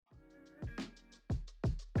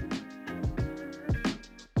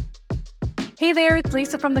Hey there, it's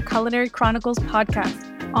Lisa from the Culinary Chronicles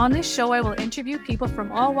podcast. On this show, I will interview people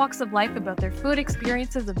from all walks of life about their food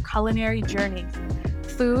experiences and culinary journeys.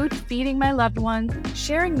 Food, feeding my loved ones,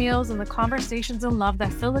 sharing meals, and the conversations and love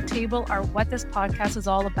that fill the table are what this podcast is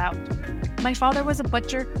all about. My father was a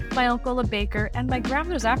butcher, my uncle a baker, and my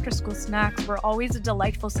grandmother's after-school snacks were always a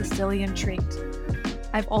delightful Sicilian treat.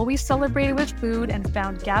 I've always celebrated with food and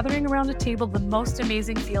found gathering around a table the most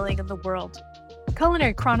amazing feeling in the world.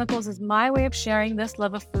 Culinary Chronicles is my way of sharing this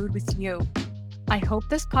love of food with you. I hope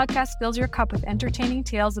this podcast fills your cup with entertaining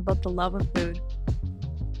tales about the love of food.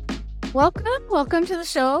 Welcome to the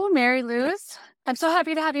show, Mary Luz. I'm so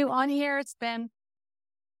happy to have you on here. It's been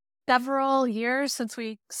several years since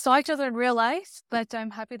we saw each other in real life, but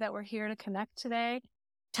I'm happy that we're here to connect today,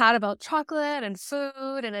 chat about chocolate and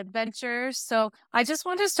food and adventures. So I just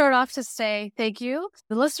want to start off to say thank you.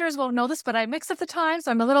 The listeners won't know this, but I mix up the time,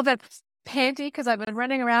 so I'm a little bit panty because I've been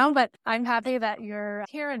running around, but I'm happy that you're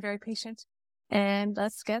here and very patient. And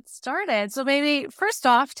let's get started. So maybe first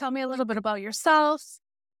off, tell me a little bit about yourself,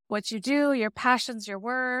 what you do, your passions, your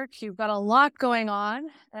work. You've got a lot going on,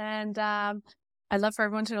 and I'd love for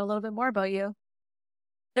everyone to know a little bit more about you.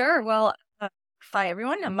 Sure. Well, hi,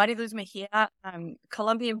 everyone. I'm Mari Luz Mejia. I'm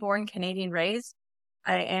Colombian-born, Canadian-raised.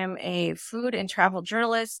 I am a food and travel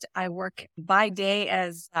journalist. I work by day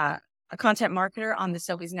as a content marketer on the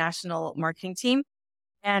Sobeys National Marketing Team.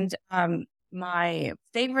 And my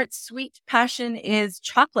favorite sweet passion is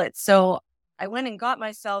chocolate. So I went and got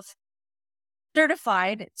myself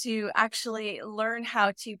certified to actually learn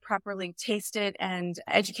how to properly taste it and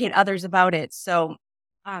educate others about it. So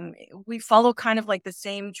we follow kind of like the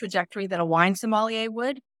same trajectory that a wine sommelier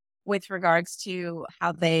would with regards to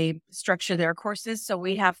how they structure their courses. So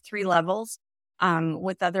we have 3 levels.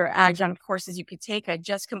 With other adjunct courses you could take. I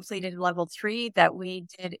just completed level 3 that we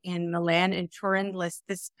did in Milan and Turin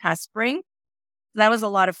this past spring. That was a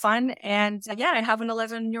lot of fun. And I have an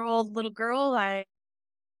 11-year-old little girl. I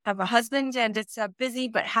have a husband, and it's a busy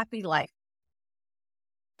but happy life.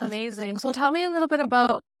 Amazing. So tell me a little bit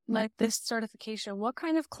about like this certification. What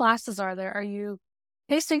kind of classes are there? Are you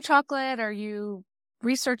tasting chocolate? Are you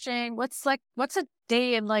researching? What's a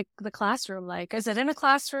day in like the classroom like? Is it in a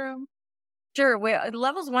classroom? Sure. Well,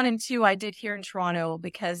 levels 1 and 2 I did here in Toronto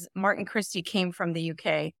because Martin Christie came from the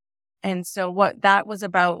UK. And so what that was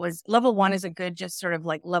about was level 1 is a good, just sort of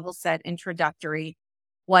like level set introductory.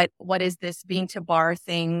 What is this bean to bar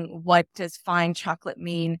thing? What does fine chocolate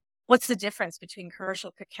mean? What's the difference between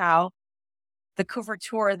commercial cacao, the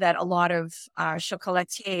couverture that a lot of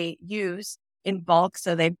chocolatiers use in bulk?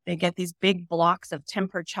 So they get these big blocks of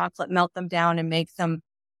tempered chocolate, melt them down and make them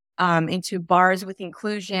into bars with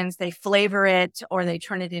inclusions. They flavor it or they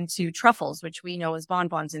turn it into truffles, which we know as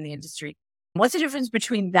bonbons in the industry. What's the difference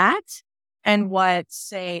between that and what,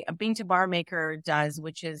 say, a bean to bar maker does,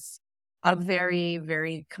 which is a very,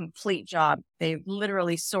 very complete job? They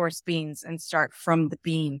literally source beans and start from the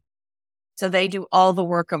bean. So they do all the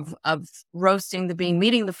work of roasting the bean,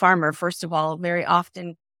 meeting the farmer, first of all, very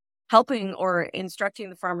often helping or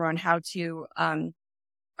instructing the farmer on how to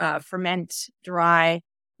ferment, dry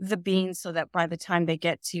the beans so that by the time they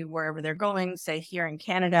get to wherever they're going, say here in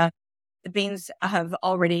Canada, the beans have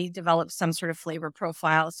already developed some sort of flavor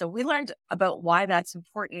profile. So we learned about why that's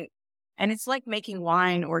important. And it's like making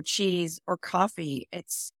wine or cheese or coffee.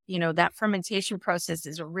 It's, that fermentation process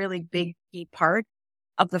is a really big key part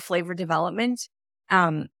of the flavor development.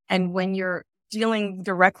 And when you're dealing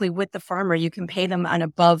directly with the farmer, you can pay them an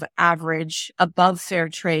above average, above fair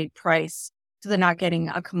trade price. So they're not getting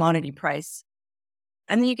a commodity price.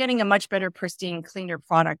 And then you're getting a much better, pristine, cleaner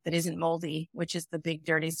product that isn't moldy, which is the big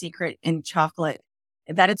dirty secret in chocolate.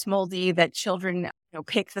 That it's moldy, that children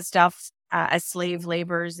pick the stuff as slave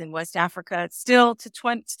laborers in West Africa. It's still to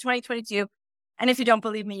 2022. And if you don't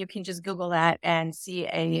believe me, you can just Google that and see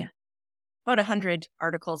about 100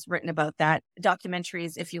 articles written about that.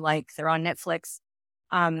 Documentaries, if you like, they're on Netflix.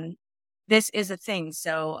 This is a thing.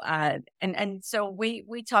 So so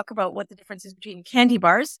we talk about what the difference is between candy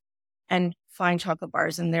bars and fine chocolate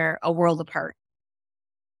bars, and they're a world apart.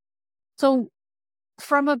 So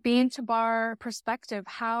from a bean to bar perspective,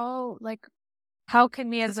 how can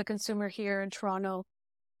me as a consumer here in Toronto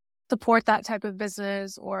support that type of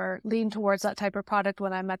business or lean towards that type of product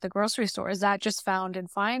when I'm at the grocery store? Is that just found in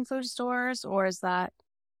fine food stores, or is that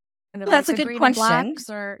kind of That's like a the good green question. and blacks?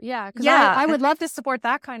 Or I would love to support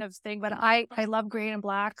that kind of thing, but I love green and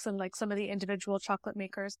blacks and like some of the individual chocolate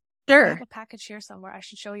makers. Sure. I have a package here somewhere. I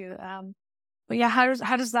should show you. But yeah,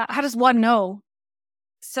 how does one know?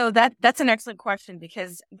 So that's an excellent question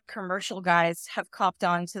because commercial guys have copped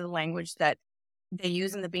on to the language that they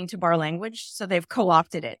use in the bean to bar language. So they've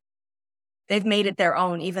co-opted it. They've made it their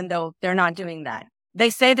own, even though they're not doing that. They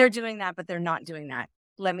say they're doing that, but they're not doing that.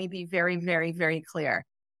 Let me be very, very, very clear.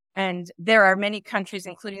 And there are many countries,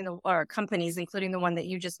 or companies, including the one that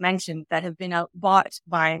you just mentioned, that have been bought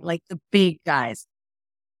by like the big guys,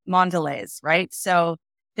 Mondelez, right? So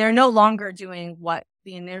they're no longer doing what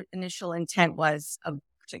the initial intent was of a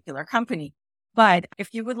particular company. But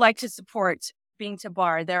if you would like to support Bean to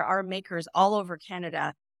Bar, there are makers all over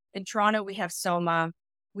Canada. In Toronto, we have Soma,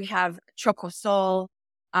 we have Choco Soul,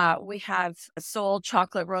 we have Soul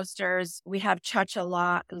Chocolate Roasters, we have Chacha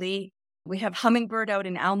Lee, we have Hummingbird out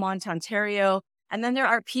in Almont, Ontario. And then there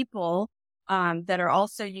are people that are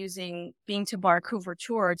also using Bean to Bar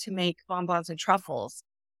couverture to make bonbons and truffles,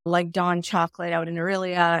 like Dawn Chocolate out in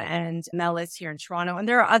Aurelia and Melis here in Toronto. And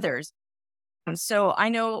there are others. So I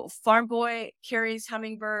know Farm Boy carries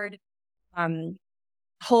Hummingbird.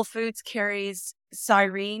 Whole Foods carries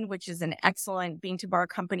Cyrene, which is an excellent bean to bar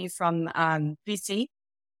company from BC,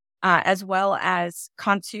 as well as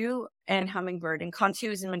Cantu and Hummingbird. And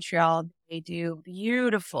Cantu is in Montreal. They do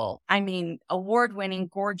beautiful, award-winning,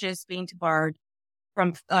 gorgeous bean to bar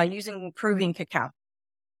from using Peruvian cacao.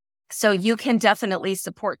 So you can definitely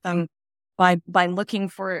support them by looking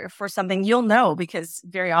for something. You'll know, because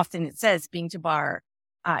very often it says bean to bar.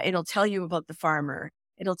 It'll tell you about the farmer.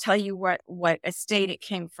 It'll tell you what estate it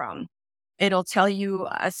came from. It'll tell you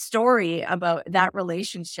a story about that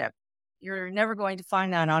relationship. You're never going to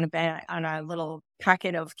find that on a little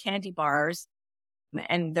packet of candy bars.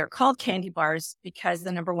 And they're called candy bars because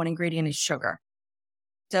the number one ingredient is sugar.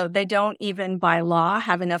 So they don't even by law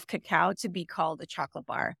have enough cacao to be called a chocolate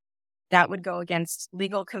bar. That would go against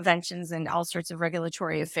legal conventions and all sorts of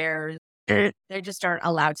regulatory affairs. They just aren't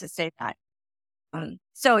allowed to say that.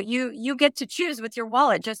 So you get to choose with your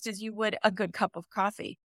wallet, just as you would a good cup of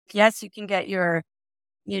coffee. Yes, you can get your,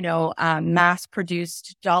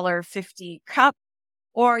 mass-produced $1.50 cup,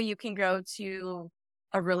 or you can go to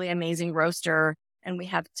a really amazing roaster, and we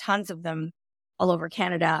have tons of them all over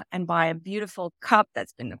Canada, and buy a beautiful cup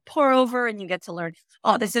that's been pour over, and you get to learn,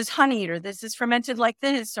 oh, this is honeyed, or this is fermented like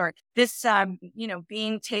this, or this,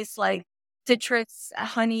 bean tastes like citrus,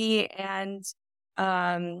 honey, and,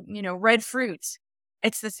 red fruit.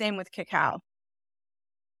 It's the same with cacao.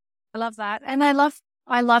 I love that. And I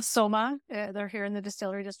love Soma. They're here in the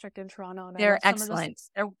Distillery District in Toronto. And they're excellent.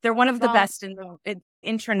 They're one of the best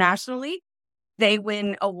internationally. They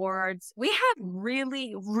win awards. We have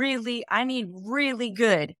really, really, really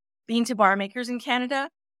good bean to bar makers in Canada.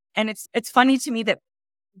 And it's funny to me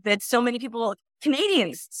that so many people,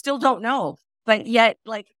 Canadians, still don't know. But yet,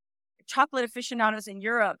 like, chocolate aficionados in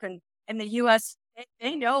Europe and the US,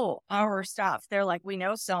 they know our stuff. They're like, we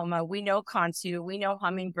know Soma, we know Cantu, we know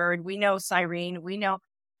Hummingbird, we know Cyrene, we know.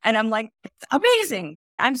 And I'm like, it's amazing.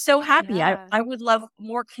 I'm so happy. Yeah. I would love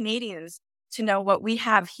more Canadians to know what we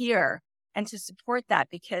have here and to support that,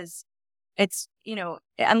 because it's,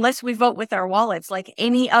 unless we vote with our wallets, like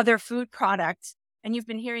any other food product, and you've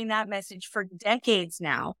been hearing that message for decades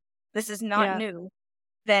now, this is not new,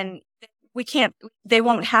 then they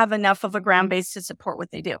won't have enough of a ground base to support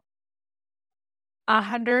what they do.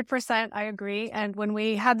 100%. I agree. And when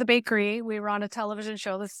we had the bakery, we were on a television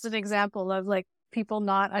show. This is an example of like people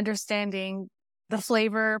not understanding the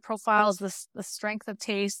flavor profiles, the strength of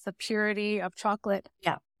taste, the purity of chocolate.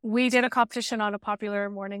 Yeah. We did a competition on a popular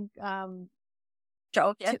morning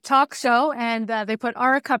talk show, and they put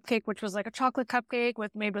our cupcake, which was like a chocolate cupcake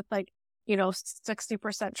made with like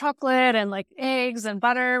 60% chocolate and like eggs and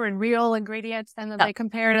butter and real ingredients, and then they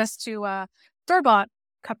compared us to store-bought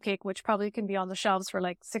cupcake, which probably can be on the shelves for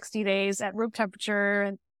like 60 days at room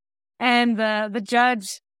temperature, and the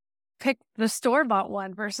judge picked the store-bought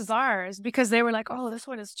one versus ours because they were like, oh, this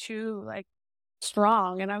one is too like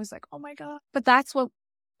strong, and I was like, oh my god. But that's what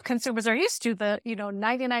consumers are used to, the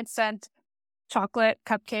 99-cent chocolate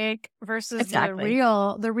cupcake versus the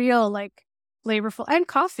real like flavorful, and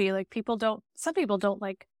coffee. Like some people don't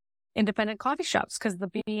like independent coffee shops because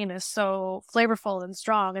the bean is so flavorful and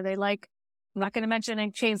strong, and they like, I'm not going to mention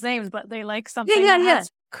any chains names, but they like something that has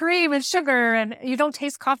cream and sugar, and you don't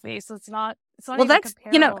taste coffee. So it's not well, even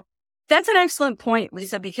comparable. That's an excellent point,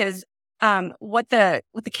 Lisa, because what the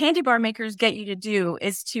candy bar makers get you to do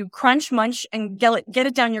is to crunch, munch, and get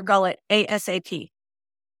it down your gullet ASAP.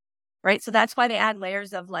 Right? So that's why they add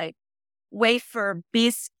layers of like wafer,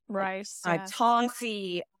 biscuit, rice,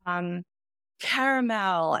 toffee,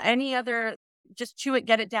 caramel, any other, just chew it,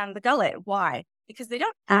 get it down the gullet. Why? Because they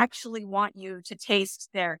don't actually want you to taste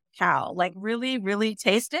their cacao, like really, really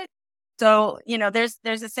taste it. So, there's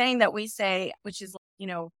a saying that we say, which is,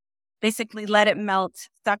 basically let it melt,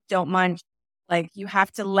 suck, don't munch. Like, you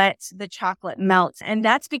have to let the chocolate melt. And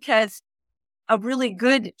that's because a really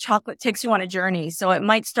good chocolate takes you on a journey. So it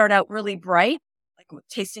might start out really bright, like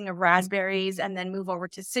tasting of raspberries, and then move over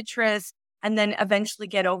to citrus, and then eventually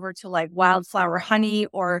get over to like wildflower honey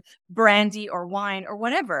or brandy or wine or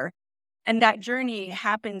whatever. And that journey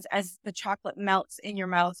happens as the chocolate melts in your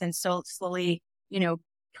mouth and so slowly,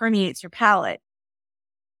 permeates your palate.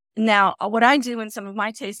 Now, what I do in some of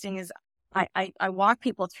my tasting is I walk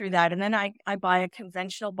people through that, and then I buy a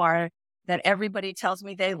conventional bar that everybody tells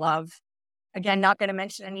me they love. Again, not going to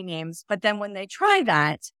mention any names, but then when they try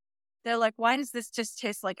that, they're like, why does this just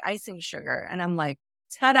taste like icing sugar? And I'm like,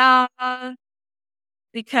 ta-da,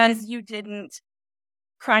 because you didn't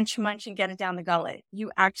crunch, munch, and get it down the gullet.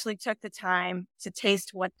 You actually took the time to taste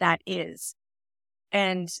what that is.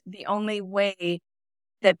 And the only way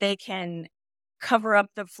that they can cover up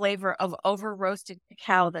the flavor of over roasted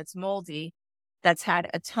cacao that's moldy, that's had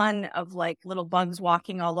a ton of like little bugs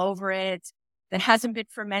walking all over it, that hasn't been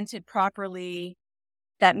fermented properly,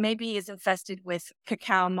 that maybe is infested with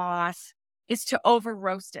cacao moss, is to over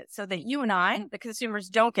roast it so that you and I, the consumers,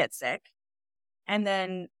 don't get sick. And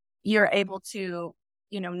then you're able to,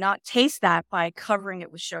 not taste that by covering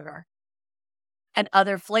it with sugar and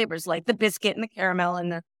other flavors like the biscuit and the caramel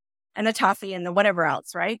and the toffee and the whatever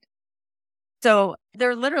else, right? So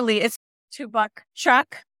they're literally, it's $2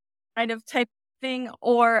 chuck kind of type thing,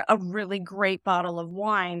 or a really great bottle of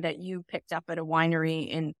wine that you picked up at a winery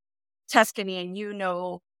in Tuscany and you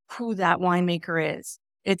know who that winemaker is.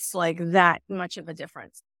 It's like that much of a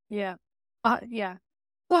difference. Yeah. Yeah.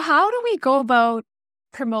 So how do we go about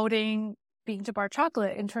promoting bean to bar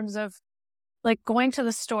chocolate in terms of like going to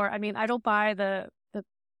the store? I mean, I don't buy the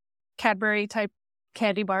Cadbury type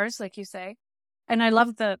candy bars, like you say. And I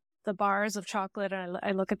love the bars of chocolate, and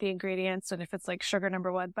I look at the ingredients and if it's like sugar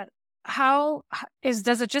number 1, but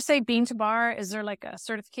does it just say bean to bar? Is there like a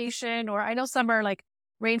certification? Or I know some are like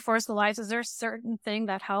Rainforest Alliance. Is there a certain thing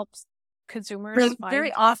that helps consumers find?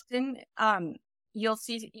 Very often, you'll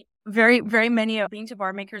see very, very many of bean to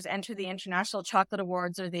bar makers enter the International Chocolate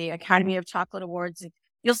Awards or the Academy of Chocolate Awards.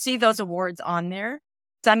 You'll see those awards on there.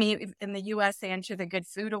 Some in the US, they enter the Good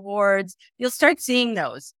Food Awards. You'll start seeing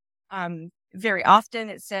those. Very often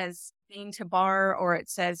it says bean to bar, or it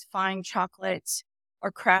says fine chocolate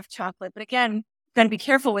or craft chocolate. But again, got to be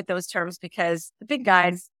careful with those terms because the big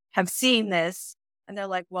guys have seen this and they're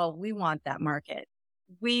like, well, we want that market.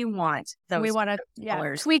 We want those. We want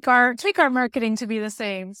to tweak our marketing to be the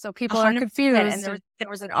same, so people are confused. And there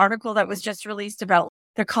was an article that was just released about,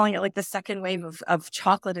 they're calling it like the second wave of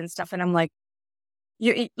chocolate and stuff, and I'm like,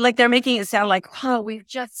 they're making it sound like, oh, we've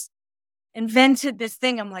just invented this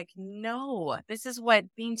thing. I'm like, no, this is what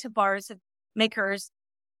bean to bars makers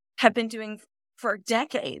have been doing for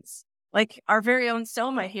decades. Like our very own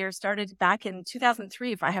Soma here started back in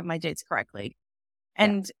 2003, if I have my dates correctly.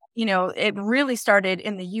 And, it really started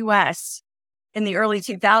in the US in the early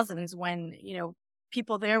 2000s when,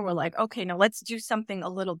 people there were like, okay, now let's do something a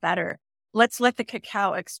little better. Let's let the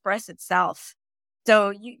cacao express itself. So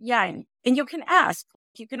and you can ask.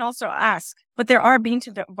 You can also ask, but there are bean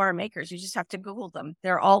to bar makers. You just have to Google them.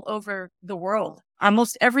 They're all over the world.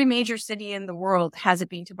 Almost every major city in the world has a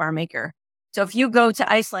bean to bar maker. So if you go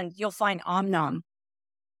to Iceland, you'll find Omnom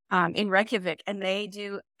in Reykjavik, and they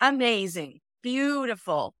do amazing,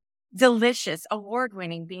 beautiful, delicious,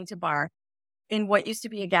 award-winning bean to bar in what used to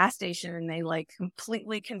be a gas station. And they like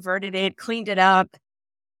completely converted it, cleaned it up,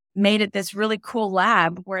 made it this really cool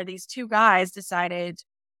lab where these two guys decided,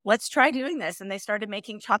 let's try doing this. And they started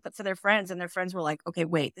making chocolate for their friends, and their friends were like, okay,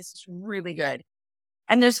 wait, this is really good.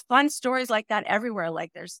 And there's fun stories like that everywhere.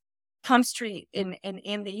 Like there's Plum Street in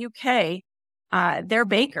the UK, they're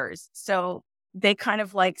bakers. So they kind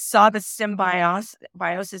of like saw the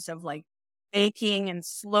symbiosis of like baking and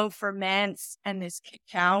slow ferments and this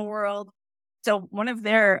cacao world. So one of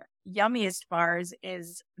their yummiest bars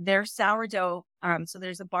is their sourdough. So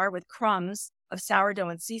there's a bar with crumbs of sourdough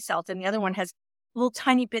and sea salt, and the other one has little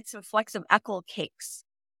tiny bits of flecks of Eckel cakes.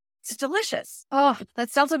 It's delicious. Oh,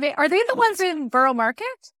 that sounds amazing. Are they the ones in Borough Market?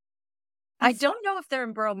 I don't know if they're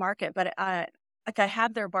in Borough Market, but I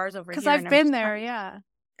have their bars over here. Because I've been there, yeah.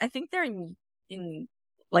 I think they're in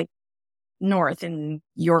like north in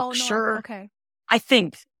Yorkshire. Oh, north. Okay. I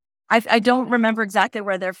think. I don't remember exactly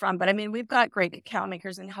where they're from, but I mean, we've got great cacao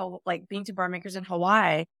makers in like bean to bar makers in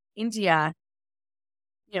Hawaii, India,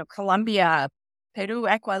 Colombia, Peru,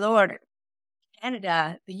 Ecuador,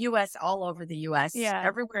 Canada, the US, all over the US,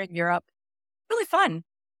 everywhere in Europe. Really fun.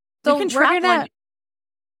 So we're going to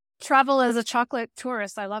travel as a chocolate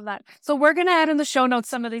tourist. I love that. So we're going to add in the show notes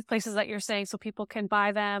some of these places that you're saying so people can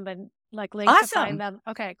buy them and like links to find them.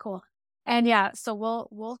 Okay, cool. And so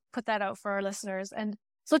we'll put that out for our listeners. And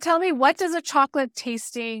So tell me, what does a chocolate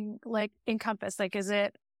tasting like encompass? Like, is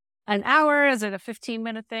it an hour? Is it a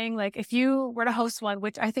 15-minute thing? Like, if you were to host one,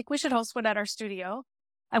 which I think we should host one at our studio,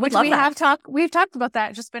 Would which love that. we've talked about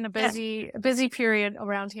that. It's just been a Yes. busy period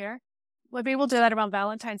around here. Maybe we'll do that around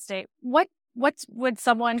Valentine's Day. What would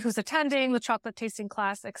someone who's attending the chocolate tasting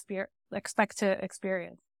class expect to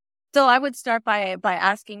experience? So I would start by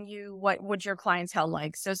asking you, what would your clientele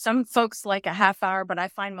like? So some folks like a half hour, but I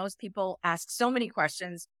find most people ask so many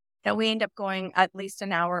questions that we end up going at least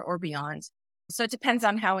an hour or beyond. So it depends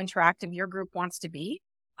on how interactive your group wants to be.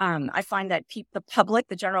 I find that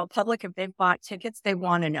the general public, if they've bought tickets, they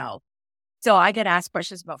want to know. So I get asked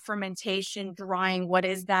questions about fermentation, drying, what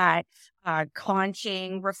is that?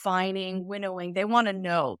 Conching, refining, winnowing. They want to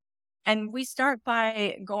know. And we start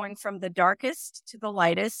by going from the darkest to the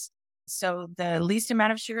lightest. So the least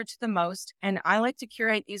amount of sugar to the most. And I like to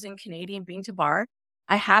curate using Canadian bean to bar.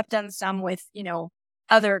 I have done some with,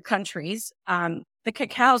 other countries. The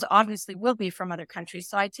cacaos obviously will be from other countries.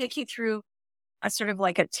 So I take you through a sort of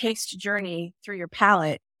like a taste journey through your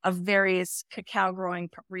palate of various cacao growing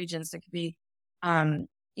regions. It could be,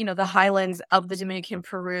 the highlands of the Dominican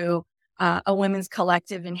Peru, a women's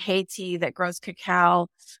collective in Haiti that grows cacao,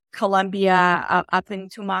 Colombia, up in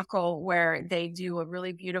Tumaco, where they do a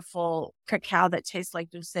really beautiful cacao that tastes like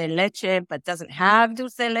dulce de leche, but doesn't have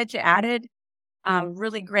dulce de leche added.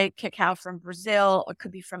 Really great cacao from Brazil. It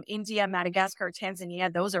could be from India, Madagascar,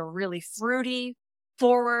 Tanzania. Those are really fruity,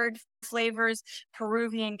 forward flavors.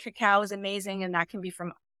 Peruvian cacao is amazing, and that can be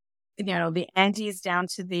from, the Andes down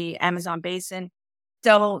to the Amazon basin.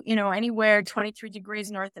 So, anywhere 23 degrees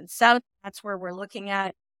north and south, that's where we're looking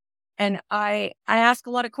at. And I ask a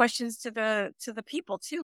lot of questions to the people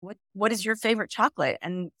too. What is your favorite chocolate?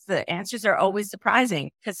 And the answers are always surprising,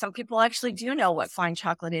 because some people actually do know what fine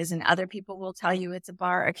chocolate is, and other people will tell you it's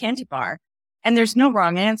a candy bar. And there's no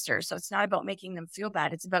wrong answer. So it's not about making them feel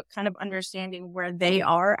bad. It's about kind of understanding where they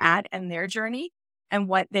are at in their journey and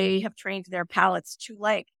what they have trained their palates to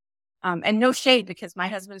like. And no shade, because my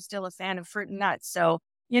husband is still a fan of fruit and nuts. So,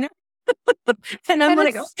 you know, and I'm And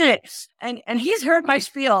like, okay. And he's heard my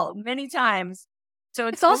spiel many times. So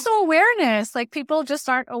it's also awareness. Like, people just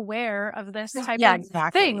aren't aware of this type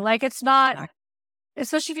of thing. Like, it's not,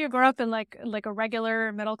 especially if you grow up in like a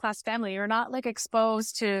regular middle class family, you're not like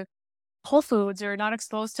exposed to Whole Foods, or not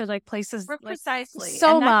exposed to like places like precisely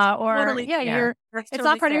Soma, or totally it's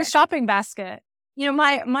not part of your shopping basket.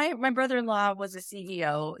 My brother-in-law was a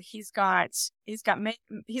CEO. He's got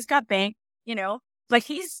bank, but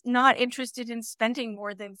he's not interested in spending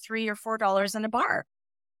more than $3 or $4 on a bar,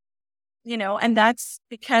 and that's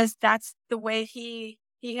because that's the way he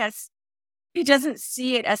doesn't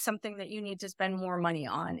see it as something that you need to spend more money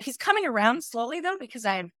on. He's coming around slowly though, because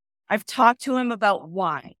I've talked to him about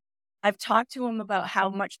why. I've talked to him about how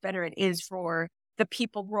much better it is for the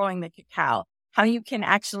people growing the cacao, how you can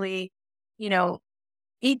actually,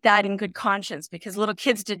 eat that in good conscience, because little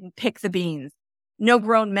kids didn't pick the beans. No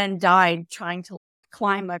grown men died trying to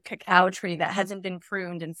climb a cacao tree that hasn't been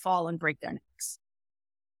pruned and fall and break their necks.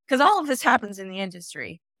 Because all of this happens in the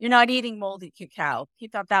industry. You're not eating moldy cacao. He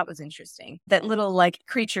thought that was interesting. That little like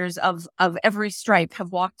creatures of every stripe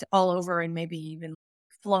have walked all over and maybe even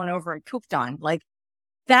flown over and pooped on. Like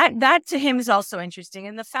that to him is also interesting.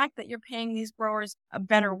 And the fact that you're paying these growers a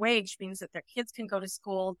better wage means that their kids can go to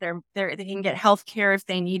school. They can get health care if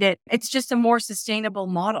they need it. It's just a more sustainable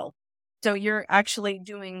model. So you're actually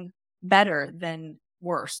doing better than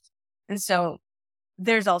worse. And so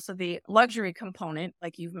there's also the luxury component,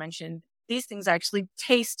 like you've mentioned. These things actually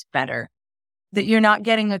taste better, that you're not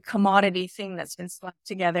getting a commodity thing that's been slapped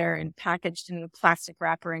together and packaged in a plastic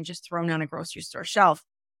wrapper and just thrown on a grocery store shelf.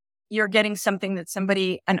 You're getting something that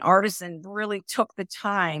an artisan really took the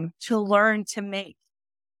time to learn to make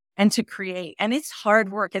and to create. And it's hard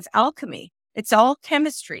work. It's alchemy. It's all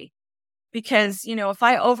chemistry. Because, if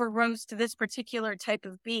I over roast this particular type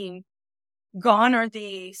of bean, gone are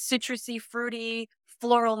the citrusy, fruity,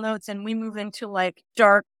 floral notes, and we move into like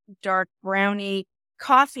dark brownie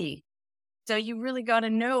coffee. So you really got to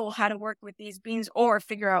know how to work with these beans, or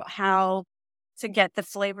figure out how to get the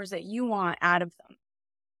flavors that you want out of them.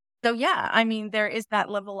 So yeah, I mean, there is that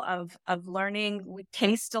level of learning. We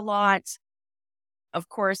taste a lot. Of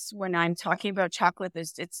course, when I'm talking about chocolate,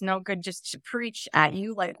 it's no good just to preach at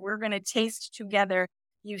you. Like, we're going to taste together.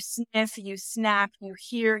 You sniff, you snap, you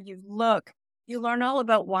hear, you look. You learn all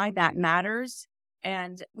about why that matters.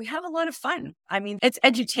 And we have a lot of fun. I mean, it's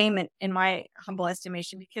edutainment in my humble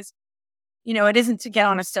estimation, because, it isn't to get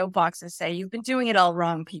on a soapbox and say, you've been doing it all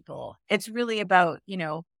wrong, people. It's really about,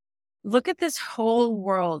 look at this whole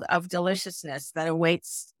world of deliciousness that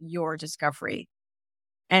awaits your discovery.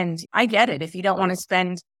 And I get it. If you don't want to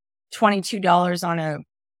spend $22 on a,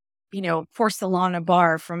 porcelana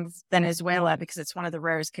bar from Venezuela because it's one of the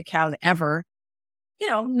rarest cacao ever,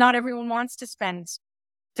 not everyone wants to spend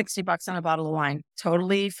 $60 on a bottle of wine.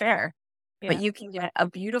 Totally fair. But Yeah. you can get a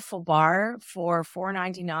beautiful bar for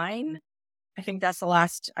 $4.99. I think that's the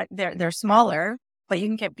last. They're smaller, but you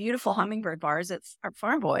can get beautiful hummingbird bars at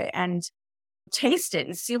Farm Boy and taste it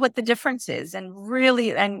and see what the difference is. And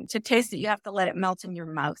to taste it, you have to let it melt in your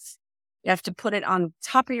mouth. You have to put it on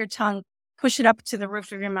top of your tongue, push it up to the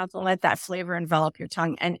roof of your mouth, and let that flavor envelop your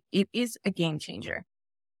tongue. And it is a game changer.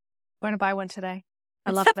 I'm going to buy one today.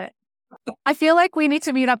 I love it. I feel like we need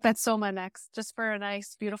to meet up at Soma next, just for a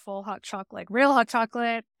nice, beautiful hot chocolate, like real hot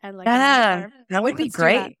chocolate, and like Yeah, that would be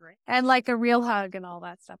great. and like a real hug and all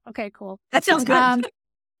that stuff. Okay, cool. That sounds good.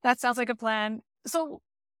 That sounds like a plan. So,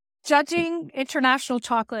 judging international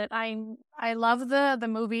chocolate, I love the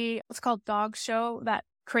movie. It's called Dog Show. That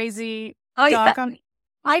crazy dog. Yeah.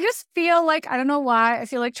 I just feel like, I don't know why, I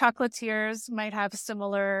feel like chocolatiers might have a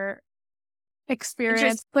similar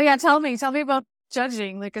experience. But yeah, tell me about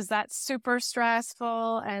judging. Like, is that super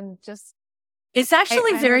stressful and just It's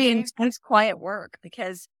actually very intense, quiet work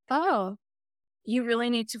because you really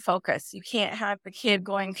need to focus. You can't have the kid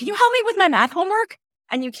going, "Can you help me with my math homework?"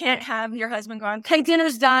 And you can't have your husband going, "Okay,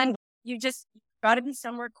 dinner's done." You've got to be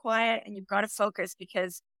somewhere quiet and you've got to focus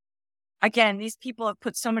because, again, these people have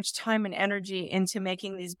put so much time and energy into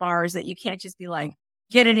making these bars that you can't just be like,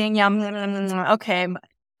 "Get it in, yum, okay."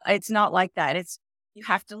 It's not like that. You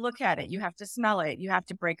have to look at it. You have to smell it. You have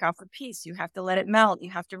to break off a piece. You have to let it melt. You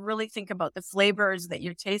have to really think about the flavors that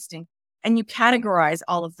you're tasting. And you categorize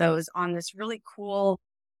all of those on this really cool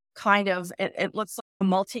kind of, it looks like a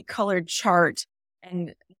multicolored chart.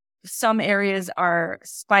 And some areas are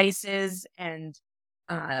spices and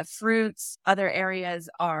fruits. Other areas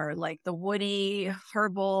are like the woody,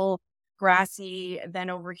 herbal, grassy. Then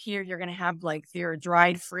over here, you're going to have like your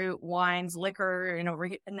dried fruit, wines, liquor, and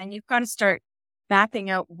and then you've got to start mapping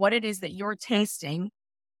out what it is that you're tasting.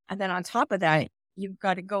 And then on top of that, you've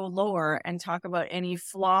got to go lower and talk about any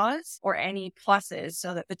flaws or any pluses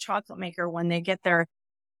so that the chocolate maker, when they get the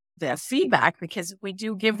feedback, because we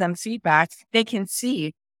do give them feedback, they can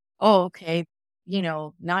see, oh, okay,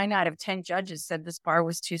 9 out of 10 judges said this bar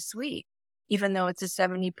was too sweet, even though it's a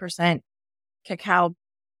 70% cacao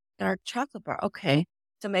dark chocolate bar. Okay,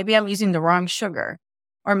 so maybe I'm using the wrong sugar,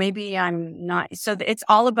 or maybe I'm not. So it's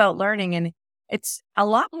all about learning, and it's a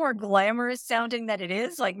lot more glamorous sounding than it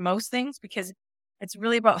is, like most things, because it's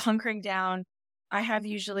really about hunkering down. I have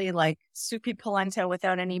usually like soupy polenta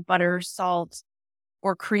without any butter, salt,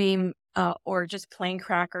 or cream, or just plain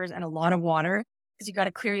crackers and a lot of water, because you got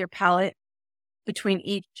to clear your palate between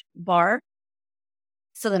each bar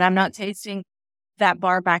so that I'm not tasting that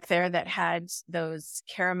bar back there that had those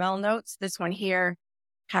caramel notes. This one here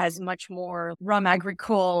has much more rum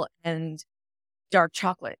agricole and dark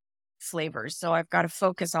chocolate flavors. So I've got to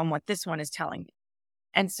focus on what this one is telling me.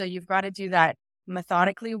 And so you've got to do that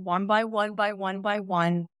methodically, one by one by one by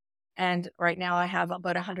one. And right now I have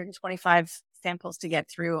about 125 samples to get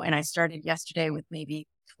through. And I started yesterday with maybe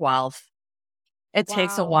 12. It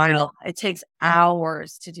takes a while. It takes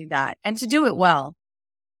hours to do that and to do it well.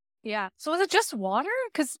 Yeah. So is it just water?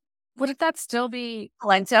 Because wouldn't that still be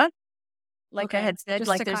polenta? Like I had said,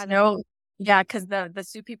 like there's because the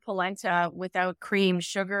soupy polenta without cream,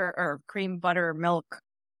 sugar, or cream, butter, milk,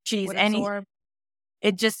 cheese,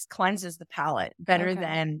 it just cleanses the palate better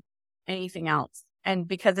than anything else. And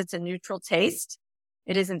because it's a neutral taste,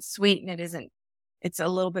 it isn't sweet and it's a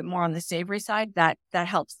little bit more on the savory side. That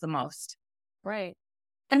helps the most. Right.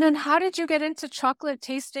 And then how did you get into chocolate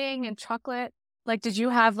tasting and chocolate? Like, did you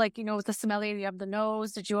have with the sommelier, you have the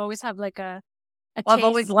nose? Did you always have like a taste? I've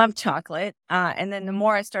always loved chocolate. And then the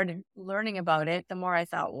more I started learning about it, the more I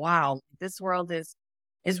thought, wow, this world is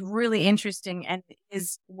really interesting and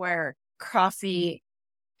is where coffee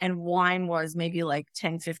and wine was maybe like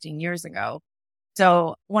 10, 15 years ago.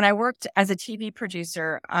 So when I worked as a TV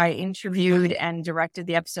producer, I interviewed and directed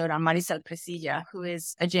the episode on Marisol Presilla, who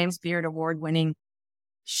is a James Beard award-winning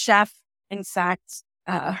chef. In fact,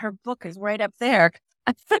 her book is right up there.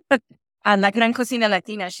 La Gran Cocina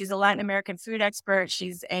Latina. She's a Latin American food expert.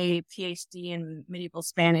 She's a PhD in medieval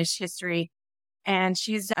Spanish history. And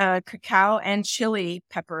she's a cacao and chili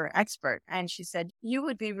pepper expert. And she said, you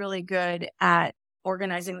would be really good at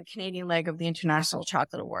organizing the Canadian leg of the International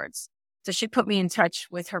Chocolate Awards. So she put me in touch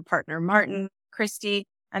with her partner, Martin Christie.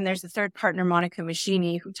 And there's a third partner, Monica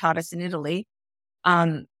Machini, who taught us in Italy.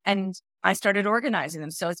 And I started organizing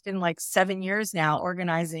them. So it's been like 7 years now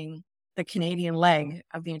organizing the Canadian leg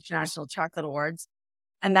of the International Chocolate Awards.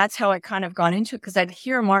 And that's how I kind of got into it, because I'd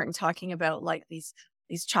hear Martin talking about like these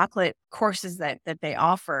chocolate courses that they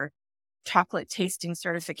offer, chocolate tasting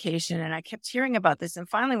certification. And I kept hearing about this, and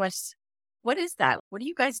finally was, what is that? What do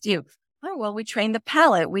you guys do? Oh, well, we train the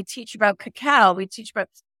palate. We teach about cacao. We teach about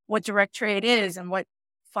what direct trade is and what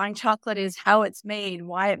fine chocolate is, how it's made,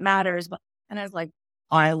 why it matters. And I was like,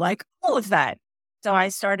 I like all of that. So I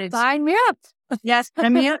started. Sign me up. Yes,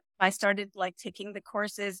 I started like taking the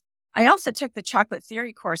courses. I also took the chocolate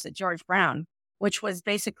theory course at George Brown, which was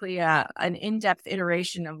basically an in-depth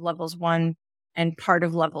iteration of levels 1 and part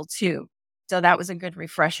of level 2. So that was a good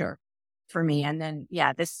refresher for me. And then,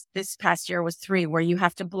 this past year was 3, where you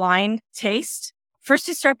have to blind taste. First,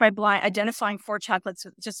 you start by blind identifying 4 chocolates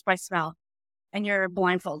just by smell, and you're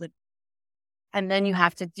blindfolded. And then you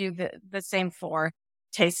have to do the same 4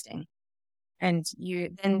 tasting. And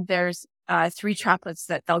then there's 3 chocolates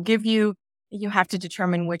that they'll give you. You have to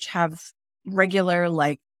determine which have regular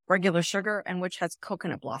sugar and which has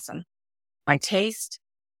coconut blossom by taste.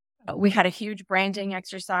 We had a huge branding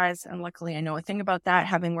exercise, and luckily I know a thing about that,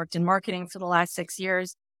 having worked in marketing for the last 6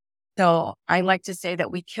 years. So I like to say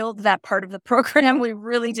that we killed that part of the program. We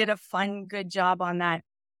really did a fun, good job on that.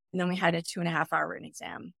 And then we had a 2.5-hour written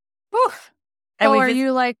exam. Oof. And So we are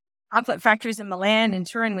you like chocolate factories in Milan and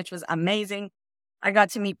Turin, which was amazing. I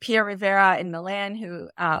got to meet Pierre Rivera in Milan, who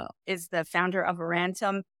is the founder of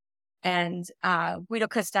Arantum, and Guido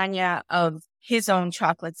Castagna of his own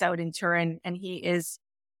chocolates out in Turin. And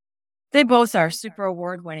they both are super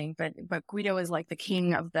award winning, but Guido is like the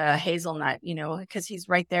king of the hazelnut, because he's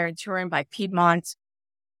right there in Turin by Piedmont.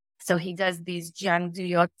 So he does these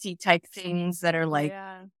gianduiotti type things that are like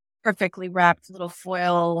perfectly wrapped little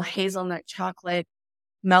foil hazelnut chocolate,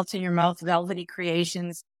 melt in your mouth, velvety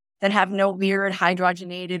creations that have no weird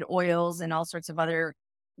hydrogenated oils and all sorts of other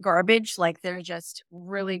garbage. Like, they're just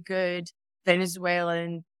really good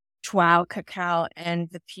Venezuelan Chuao cacao and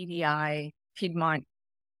the PDI Piedmont.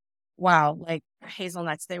 Wow, like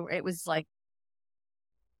hazelnuts. It was like,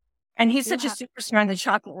 and he's such a superstar in the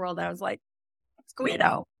chocolate world. I was like, it's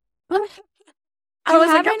Guido. Do you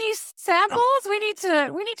have any samples? We need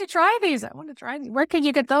to try these. I want to try these. Where can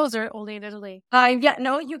you get those, or only in Italy?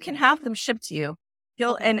 No, you can have them shipped to you.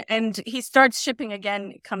 And he starts shipping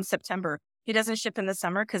again come September. He doesn't ship in the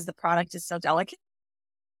summer because the product is so delicate.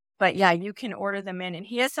 But yeah, you can order them in. And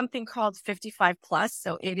he has something called 55 plus.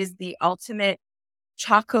 So it is the ultimate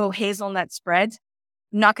Choco hazelnut spread.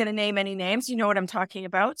 I'm not going to name any names. You know what I'm talking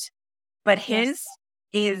about. But his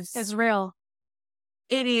is real.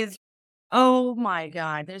 It is. Oh my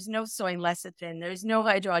God. There's no soy lecithin. There's no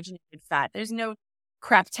hydrogenated fat. There's no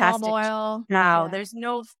craptastic oil. No, there's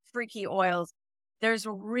no freaky oils. There's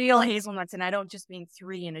real hazelnuts. And I don't just mean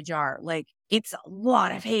 3 in a jar. Like, it's a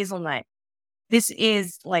lot of hazelnut. This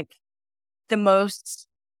is like the most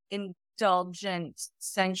indulgent,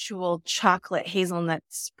 sensual chocolate hazelnut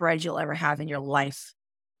spread you'll ever have in your life.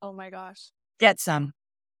 Oh my gosh. Get some.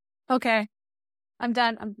 Okay. I'm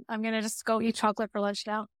done. I'm going to just go eat chocolate for lunch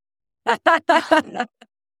now. I'm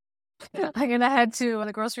going to head to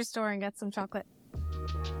the grocery store and get some chocolate.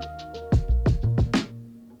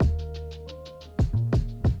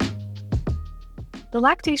 The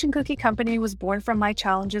Lactation Cookie Company was born from my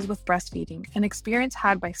challenges with breastfeeding, an experience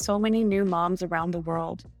had by so many new moms around the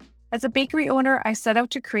world. As a bakery owner, I set out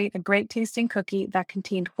to create a great tasting cookie that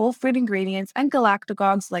contained whole food ingredients and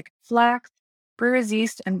galactagogues like flax, brewer's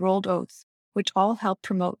yeast, and rolled oats, which all help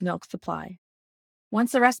promote milk supply.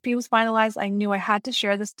 Once the recipe was finalized, I knew I had to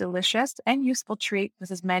share this delicious and useful treat with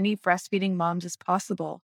as many breastfeeding moms as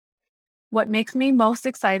possible. What makes me most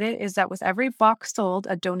excited is that with every box sold,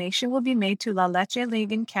 a donation will be made to La Leche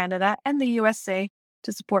League in Canada and the USA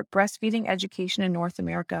to support breastfeeding education in North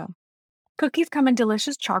America. Cookies come in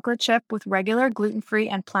delicious chocolate chip with regular gluten-free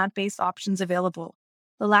and plant-based options available.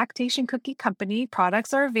 The Lactation Cookie Company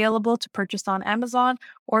products are available to purchase on Amazon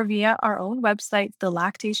or via our own website,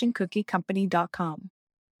 thelactationcookiecompany.com.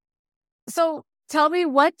 So tell me,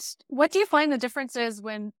 what do you find the difference is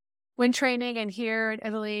when training and here in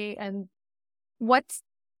Italy, and what's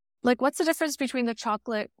the difference between the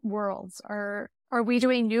chocolate worlds? Are we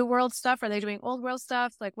doing new world stuff? Are they doing old world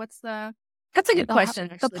stuff? Like, that's a good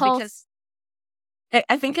question, actually, because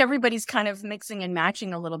I think everybody's kind of mixing and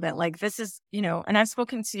matching a little bit. Like, this is, and I've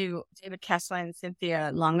spoken to David Kessler and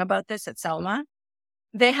Cynthia Long about this at Selma.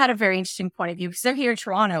 They had a very interesting point of view because they're here in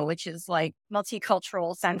Toronto, which is like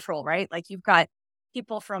multicultural central, right? Like, you've got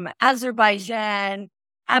people from Azerbaijan,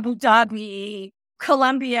 Abu Dhabi,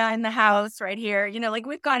 Colombia in the house right here. Like,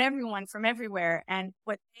 we've got everyone from everywhere. And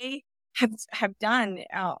what they have done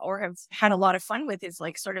or have had a lot of fun with is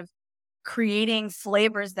like sort of creating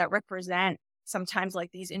flavors that represent sometimes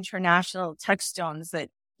like these international touchstones that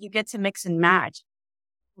you get to mix and match.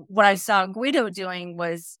 What I saw Guido doing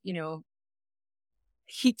was,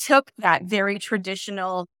 he took that very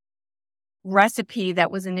traditional recipe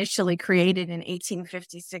that was initially created in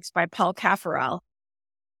 1856 by Paul Caffarel,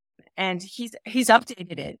 and he's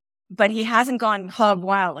updated it, but he hasn't gone hog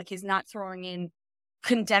wild. Like, he's not throwing in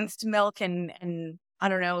condensed milk and I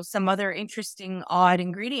don't know, some other interesting odd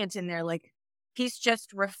ingredient in there. Like, he's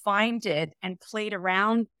just refined it and played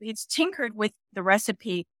around. He's tinkered with the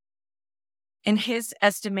recipe in his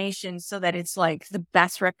estimation so that it's like the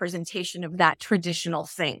best representation of that traditional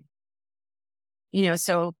thing.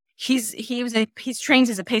 So he's trained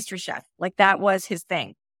as a pastry chef. Like, that was his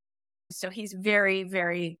thing. So he's very,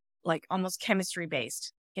 very like almost chemistry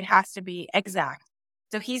based. It has to be exact.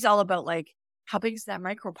 So he's all about like, how big is that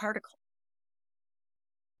microparticle?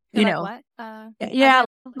 What? Yeah.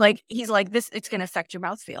 Like, he's like, this, it's going to affect your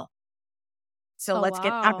mouthfeel. So let's get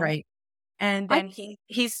that wow. right. And then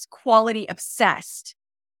he's quality obsessed.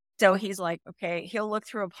 So he's like, okay, he'll look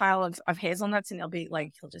through a pile of hazelnuts and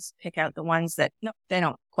he'll just pick out the ones that, no, they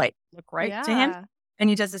don't quite look right to him. Yeah. And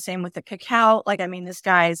he does the same with the cacao. Like, I mean, this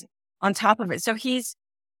guy's on top of it. So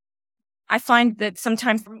I find that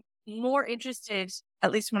sometimes I'm more interested,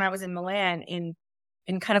 at least when I was in Milan, in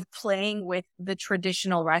kind of playing with the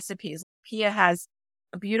traditional recipes. Mejia has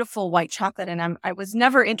a beautiful white chocolate, and I was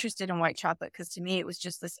never interested in white chocolate because to me it was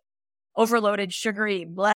just this overloaded sugary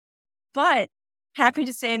blend. But happy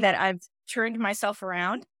to say that I've turned myself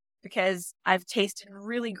around because I've tasted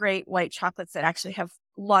really great white chocolates that actually have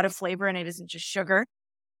a lot of flavor and it isn't just sugar.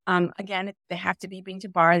 Again, they have to be bean to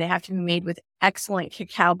bar. They have to be made with excellent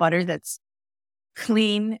cacao butter that's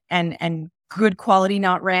clean and good quality,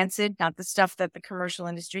 not rancid, not the stuff that the commercial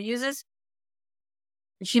industry uses.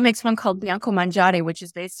 She makes one called Bianco Mangiare, which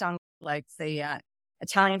is based on like the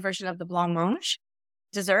Italian version of the blancmange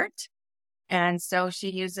dessert. And so she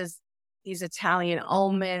uses these Italian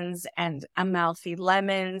almonds and Amalfi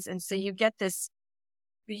lemons. And so you get this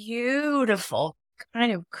beautiful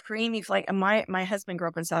kind of creamy flake. And my husband grew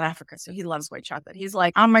up in South Africa, so he loves white chocolate. He's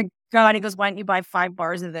like, oh my God. He goes, why don't you buy 5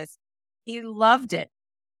 bars of this? He loved it.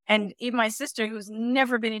 And even my sister, who's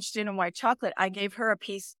never been interested in white chocolate, I gave her a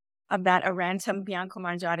piece of that Arantum Bianco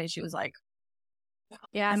Mangiare. She was like,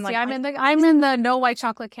 yeah, I'm in the no white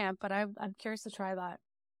chocolate camp, but I'm curious to try that.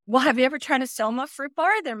 Well, have you ever tried a Selma fruit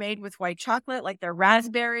bar? They're made with white chocolate, like they're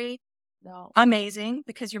raspberry. No. Amazing,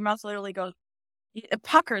 because your mouth literally goes, it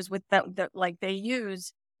puckers with that. Like, they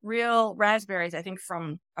use real raspberries, I think,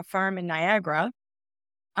 from a farm in Niagara.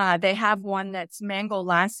 They have one that's mango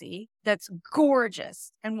lassi that's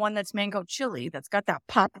gorgeous, and one that's mango chili that's got that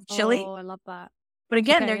pop of chili. Oh, I love that. But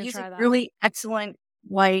again, Okay, they're using really excellent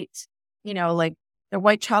white, like their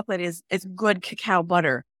white chocolate is good cacao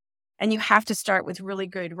butter. And you have to start with really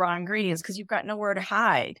good raw ingredients because you've got nowhere to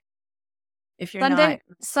hide. If you're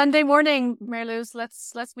Sunday morning, Mary-Luz,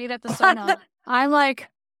 let's meet at the sauna. I'm like,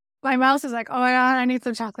 my mouth is like, oh my God, I need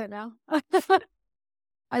some chocolate now.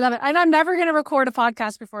 I love it. And I'm never going to record a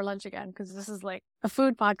podcast before lunch again because this is like a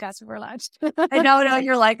food podcast before lunch. I know.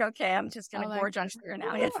 You're like, okay, I'm just going to gorge on sugar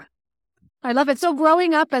now. Yes. I love it. So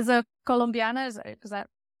growing up as a Colombiana, is that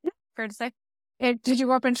fair to say? Did you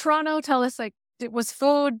grow up in Toronto? Tell us, like, was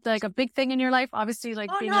food like a big thing in your life? Obviously, like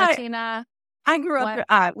being Latina. I grew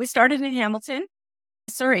up, we started in Hamilton,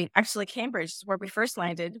 Surrey, actually Cambridge is where we first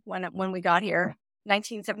landed when we got here,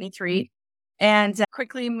 1973, and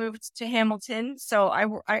quickly moved to Hamilton. So I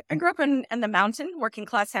grew up in the mountain, working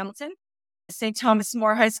class Hamilton, St. Thomas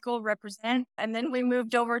More High School represent. And then we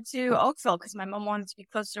moved over to Oakville because my mom wanted to be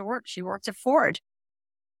close to work. She worked at Ford.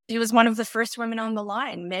 She was one of the first women on the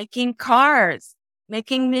line making cars,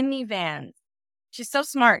 making minivans. She's so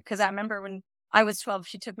smart because I remember when I was 12,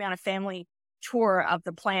 she took me on a family tour of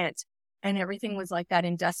the plant and everything was like that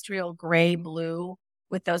industrial gray blue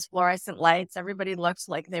with those fluorescent lights. Everybody looked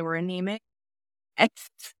like they were anemic. And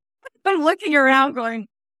I'm looking around going,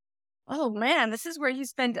 oh man, this is where you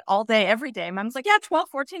spend all day, every day. Mom's like, yeah, 12,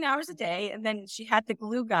 14 hours a day. And then she had the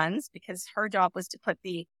glue guns because her job was to put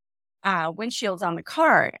the windshields on the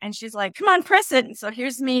car. And she's like, come on, press it. And so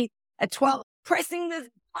here's me at 12 pressing this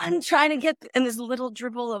button, trying to get, and this little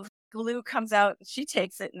dribble of glue comes out. She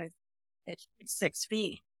takes it and it's 6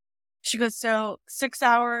 feet. She goes, so 12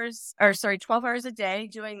 hours a day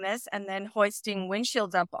doing this and then hoisting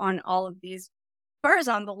windshields up on all of these cars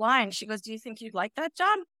on the line. She goes, do you think you'd like that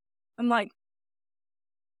job? I'm like,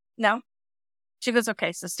 no. She goes,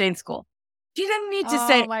 okay, so stay in school. She didn't need to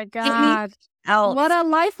say, oh my God, else. What a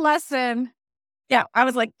life lesson. Yeah, I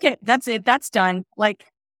was like, okay, that's it. That's done. Like,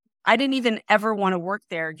 I didn't even ever want to work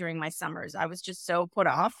there during my summers. I was just so put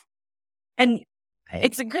off. And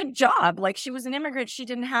it's a good job. Like, she was an immigrant. She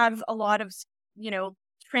didn't have a lot of, you know,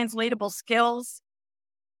 translatable skills.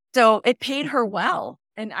 So it paid her well.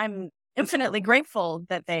 And I'm infinitely grateful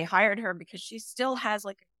that they hired her because she still has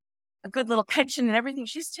like a good little pension and everything.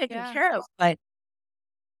 She's taken Yeah. care of. But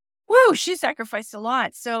woo, she sacrificed a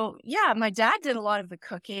lot. So yeah, my dad did a lot of the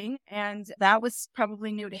cooking, and that was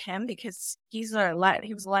probably new to him because he was a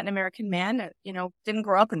Latin American man, you know, didn't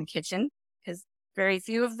grow up in the kitchen because very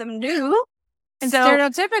few of them do. And So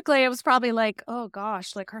stereotypically, it was probably like, oh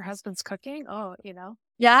gosh, like her husband's cooking. Oh, you know.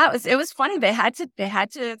 yeah, it was funny. They had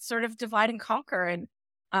to sort of divide and conquer. And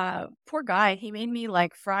poor guy, he made me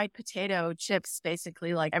like fried potato chips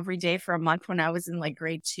basically like every day for a month when I was in like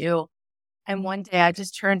grade 2. And one day I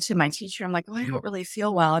just turned to my teacher. I'm like, oh, I don't really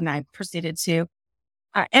feel well. And I proceeded to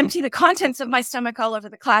empty the contents of my stomach all over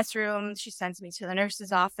the classroom. She sends me to the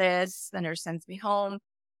nurse's office. The nurse sends me home.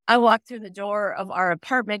 I walk through the door of our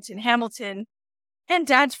apartment in Hamilton, and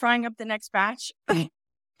Dad's frying up the next batch.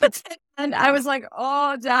 But and I was like,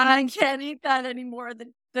 oh, Dad, I can't eat that anymore.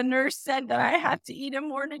 The nurse said that I have to eat a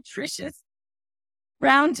more nutritious,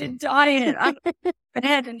 rounded diet. I'm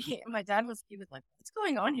bad. And my dad he was like, what's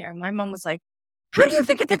going on here? And my mom was like, how do you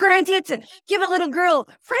think it's a grand idea to give a little girl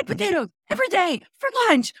fried potatoes every day for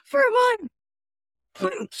lunch for a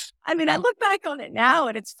month? I mean, I look back on it now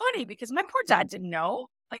and it's funny because my poor dad didn't know.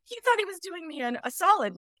 Like, he thought he was doing me a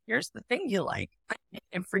solid. Here's the thing you like,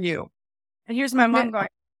 and for you. And here's my mom going,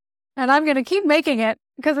 And I'm going to keep making it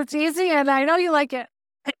because it's easy and I know you like it.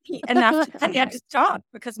 and after that, I had to stop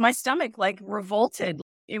because my stomach like revolted.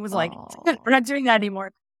 It was like, Oh. we're not doing that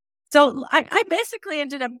anymore. So I basically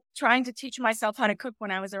ended up trying to teach myself how to cook when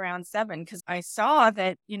I was around 7 because I saw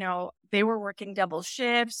that, you know, they were working double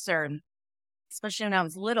shifts, or especially when I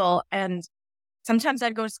was little. And sometimes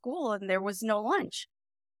I'd go to school and there was no lunch.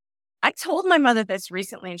 I told my mother this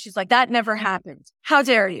recently and she's like, that never happened. How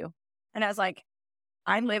dare you? And I was like,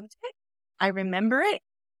 I lived it. I remember it.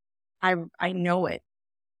 I know it.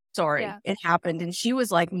 Sorry, Yeah. it happened. And she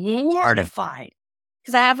was like mortified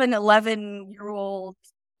because I have an 11-year-old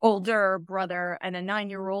older brother and a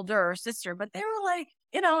 9-year older sister, but they were like,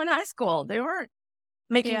 you know, in high school, they weren't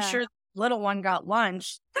making Yeah. sure the little one got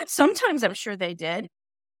lunch. Sometimes I'm sure they did.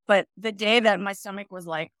 But the day that my stomach was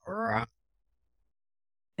like, "Ugh,"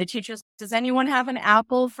 the teacher was, does anyone have an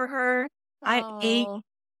apple for her? I ate Oh.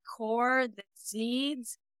 core, the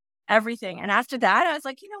seeds, everything. And after that, I was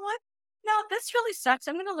like, you know what? No, this really sucks.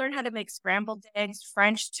 I'm going to learn how to make scrambled eggs,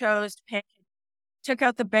 French toast, pancakes. Took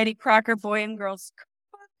out the Betty Crocker boy and girls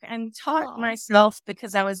cookbook and taught Oh. myself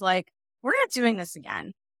because I was like, we're not doing this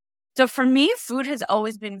again. So for me, food has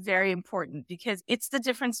always been very important because it's the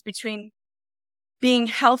difference between being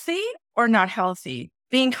healthy or not healthy,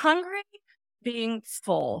 being hungry, being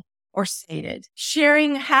full or sated,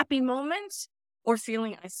 sharing happy moments or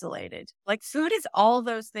feeling isolated. Like, food is all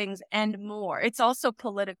those things and more. It's also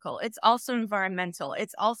political. It's also environmental.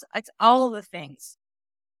 It's all the things.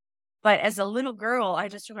 But as a little girl, I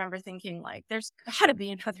just remember thinking, like, there's got to be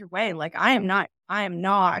another way. Like, I am not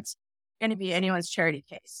going to be anyone's charity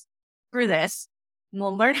case. Screw this.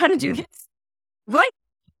 We'll learn how to do this. Right.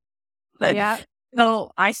 But Yeah.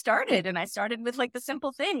 so I started with like the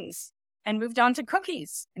simple things and moved on to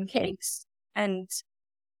cookies and cakes. And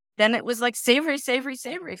then it was like savory, savory,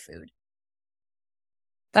 savory food.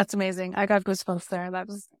 That's amazing. I got goosebumps there. That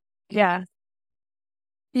was, yeah.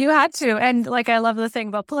 You had to. And like, I love the thing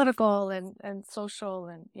about political and social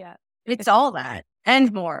and yeah. It's all that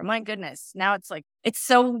and more. My goodness. Now it's like, it's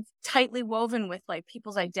so tightly woven with like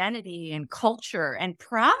people's identity and culture and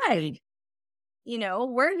pride. You know,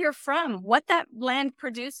 where you're from, what that land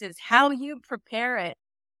produces, how you prepare it,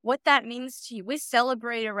 what that means to you. We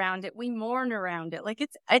celebrate around it. We mourn around it. Like,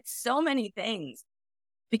 it's so many things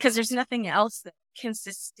because there's nothing else that can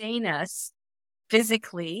sustain us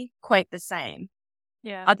physically quite the same.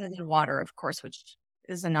 Yeah. Other than water, of course, which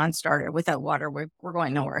is a non-starter. Without water, we're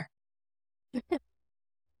going nowhere.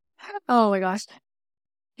 Oh my gosh.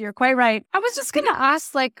 You're quite right. I was just going to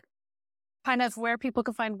ask, like, kind of where people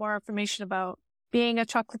can find more information about being a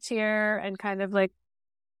chocolatier and kind of like,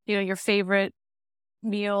 you know, your favorite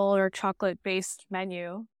meal or chocolate based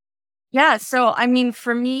menu. Yeah. So, I mean,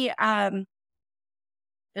 for me,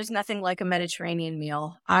 there's nothing like a Mediterranean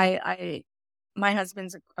meal. My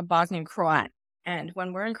husband's a Bosnian Croat. And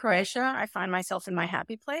when we're in Croatia, I find myself in my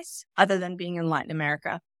happy place other than being in Latin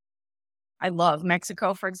America. I love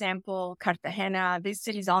Mexico, for example, Cartagena. These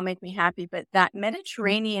cities all make me happy. But that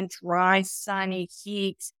Mediterranean, dry, sunny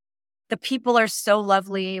heat, the people are so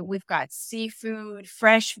lovely. We've got seafood,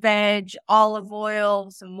 fresh veg, olive oil,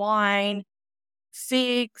 some wine.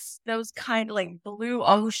 figs, those kind of like blue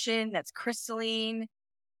ocean that's crystalline.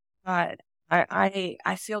 Uh,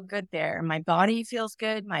 I feel good there. My body feels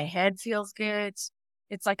good. My head feels good.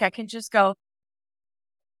 It's like I can just go,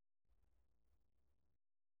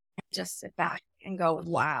 just sit back and go,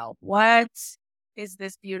 wow, what is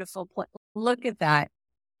this beautiful place? Look at that.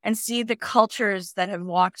 And see the cultures that have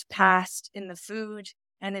walked past in the food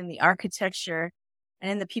and in the architecture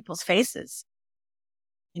and in the people's faces.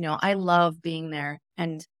 I love being there,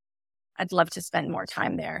 and I'd love to spend more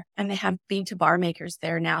time there. And they have bean to bar makers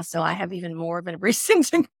there now, so I have even more of a reason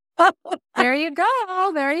to go. There you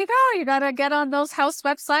go. There you go. You got to get on those house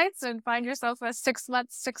websites and find yourself a 6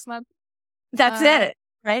 month. That's it,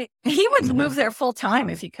 right? He would move there full time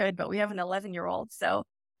if he could, but we have an 11-year-old. So,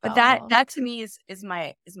 but that to me is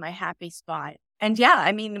my happy spot. And yeah,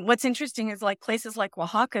 I mean, what's interesting is like places like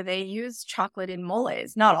Oaxaca, they use chocolate in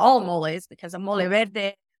moles, not all moles, because a mole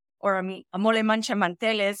verde or a mole mancha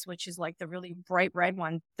manteles, which is like the really bright red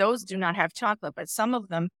one, those do not have chocolate, but some of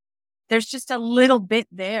them, there's just a little bit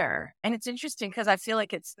there. And it's interesting because I feel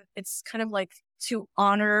like it's kind of like to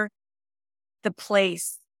honor the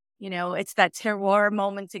place. It's that terroir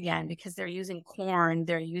moment again, because they're using corn,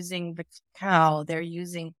 they're using the cacao, they're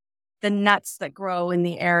using the nuts that grow in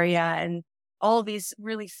the area and all these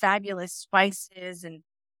really fabulous spices. And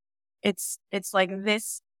it's like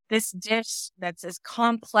this dish that's as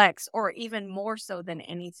complex or even more so than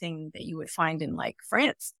anything that you would find in like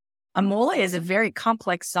France. A mole is a very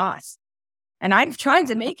complex sauce. And I've tried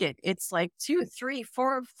to make it. It's like 2, 3,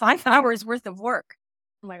 4, 5 hours worth of work.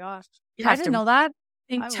 Oh my gosh. You I have didn't to know that.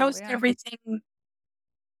 toast everything,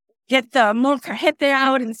 get the molcajete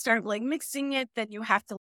out and start like mixing it. Then you have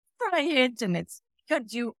to fry it, and it's you got to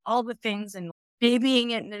do all the things and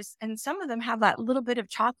babying it. And some of them have that little bit of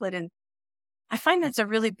chocolate, and I find that's a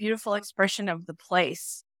really beautiful expression of the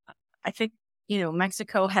place. I think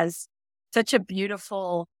Mexico has such a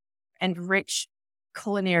beautiful and rich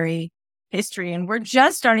culinary history, and we're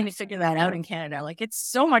just starting to figure that out in Canada. Like it's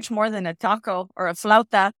so much more than a taco or a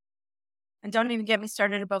flauta. And don't even get me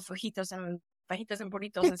started about fajitas and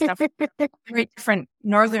burritos and stuff. Very different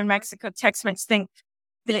northern Mexico Tex-Mex thing.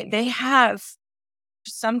 They have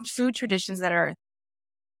some food traditions that are,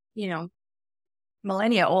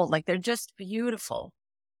 millennia old. Like they're just beautiful.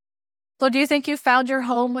 So do you think you found your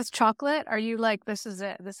home with chocolate? Are you like, this is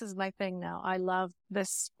it. This is my thing now. I love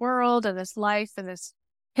this world and this life and this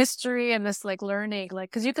history and this like learning, like,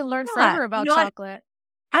 because you can learn forever about chocolate.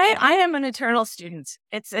 I am an eternal student.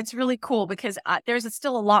 It's really cool because there's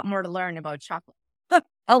still a lot more to learn about chocolate.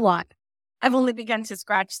 A lot. I've only begun to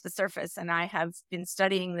scratch the surface, and I have been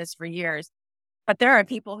studying this for years. But there are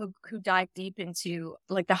people who dive deep into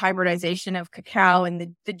like the hybridization of cacao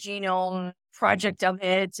and the genome project of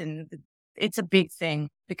it. And it's a big thing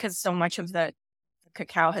because so much of the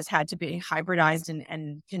cacao has had to be hybridized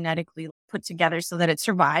and genetically put together so that it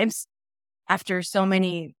survives after so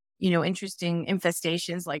many, interesting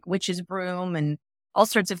infestations like witch's broom and all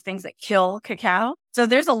sorts of things that kill cacao. So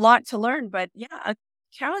there's a lot to learn, but yeah,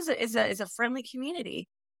 cacao is a friendly community.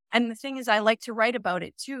 And the thing is, I like to write about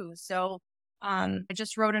it too. So I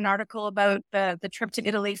just wrote an article about the trip to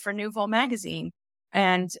Italy for Nouveau magazine.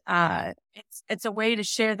 And it's a way to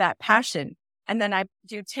share that passion. And then I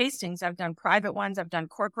do tastings. I've done private ones. I've done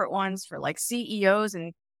corporate ones for like CEOs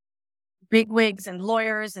and bigwigs and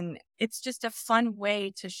lawyers. And it's just a fun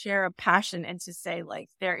way to share a passion and to say, like,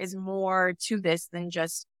 there is more to this than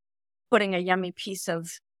just putting a yummy piece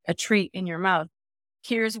of a treat in your mouth.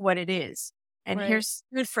 Here's what it is. And here's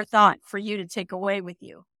food for thought for you to take away with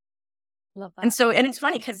you. Love that. And it's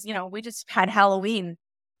funny because, we just had Halloween.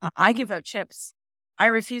 I give out chips. I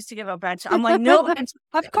refuse to give out bad chips. I'm like, no.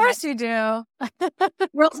 Of course you do.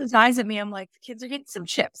 Rolls his eyes at me. I'm like, the kids are getting some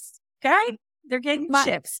chips. Okay? They're getting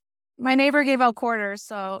chips. My neighbor gave out quarters.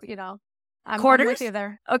 So, I'm with you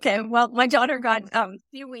there. Okay. Well, my daughter got a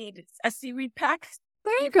seaweed pack.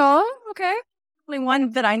 There you go. Okay. Only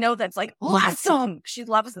one that I know that's like awesome. She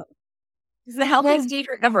loves them. It's the healthiest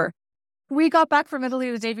eater ever. We got back from Italy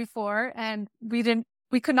the day before, and we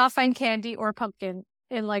could not find candy or pumpkin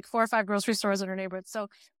in like 4 or 5 grocery stores in our neighborhood. So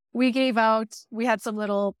we had some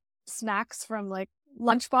little snacks from like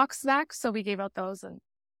lunchbox snacks. So we gave out those, and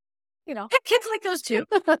kids like those too.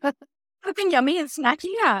 Looking yummy and snacky.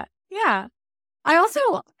 Yeah. Yeah. I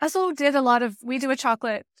also did we do a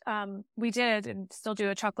chocolate, we did and still do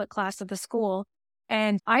a chocolate class at the school.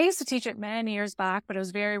 And I used to teach it many years back, but it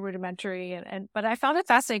was very rudimentary. But I found it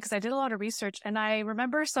fascinating because I did a lot of research, and I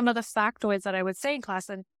remember some of the factoids that I would say in class.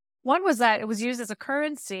 And one was that it was used as a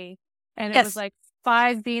currency, and it was like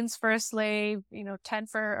 5 beans for a slave, 10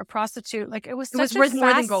 for a prostitute. Like it was worth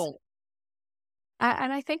more than gold.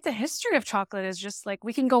 And I think the history of chocolate is just like,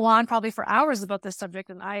 we can go on probably for hours about this subject.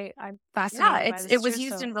 And I'm Yeah, fascinated by this it too. was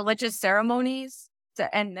used So in religious ceremonies.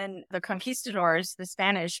 And then the conquistadors, the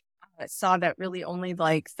Spanish, saw that really only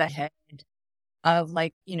like the head of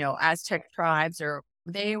like, Aztec tribes, or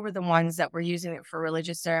they were the ones that were using it for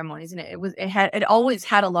religious ceremonies. And it always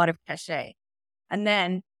had a lot of cachet. And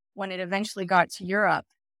then when it eventually got to Europe,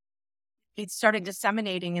 it started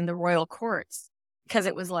disseminating in the royal courts because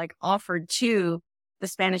it was like offered to the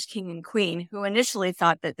Spanish king and queen, who initially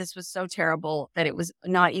thought that this was so terrible that it was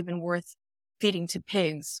not even worth feeding to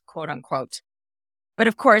pigs, quote unquote. But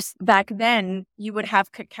of course, back then you would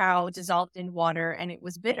have cacao dissolved in water and it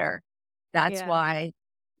was bitter. That's yeah, why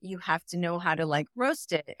you have to know how to like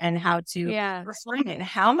roast it and how to yeah, refine it,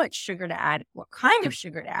 how much sugar to add, what kind of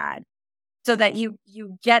sugar to add, so that you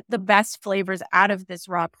get the best flavors out of this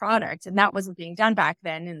raw product. And that wasn't being done back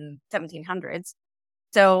then in 1700s.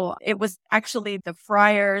 So it was actually the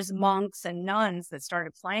friars, monks, and nuns that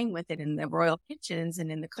started playing with it in the royal kitchens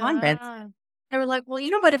and in the convents. ah, They were like, well,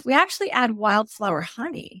 but if we actually add wildflower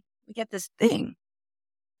honey, we get this thing.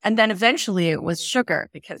 And then eventually it was sugar,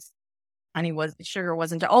 because sugar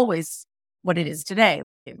wasn't always what it is today.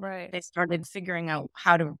 right. They started figuring out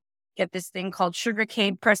how to get this thing called sugar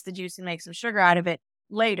cane, press the juice and make some sugar out of it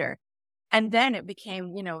later. And then it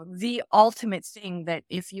became, the ultimate thing that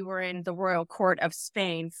if you were in the royal court of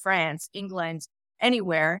Spain, France, England,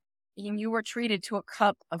 anywhere, and you were treated to a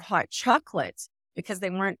cup of hot chocolate, because they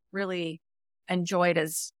weren't really enjoyed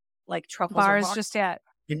as like truffles or Bars rock, just yet.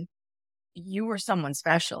 you were someone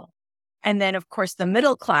special. And then, of course, the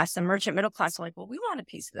middle class, the merchant middle class, were like, well, we want a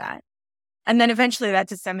piece of that. And then eventually that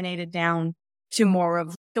disseminated down to more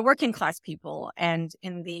of the working class people. And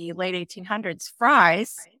in the late 1800s,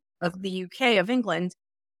 Fry's of the UK, of England,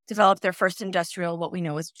 developed their first industrial, what we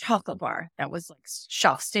know as chocolate bar, that was like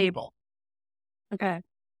shelf stable. Okay.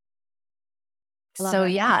 Love So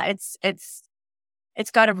it. yeah,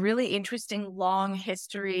 it's got a really interesting long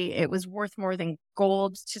history. It was worth more than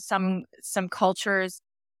gold to some cultures,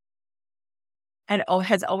 and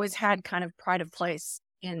has always had kind of pride of place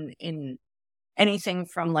in anything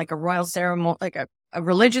from like a royal ceremony, like a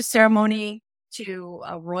religious ceremony, to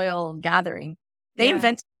a royal gathering. They Yeah.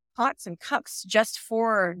 invented pots and cups just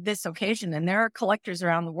for this occasion. And there are collectors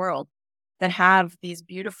around the world that have these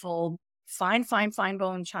beautiful, fine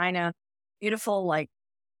bone china, beautiful, like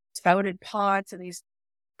spouted pots, and these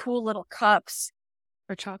cool little cups.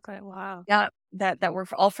 For chocolate. Wow. Yeah. That were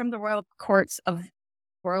all from the royal courts of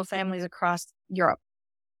royal families across Europe.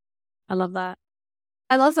 I love that.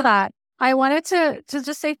 I love that. I wanted to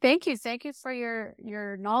just say thank you. Thank you for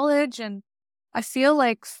your knowledge. And I feel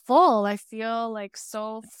like full. I feel like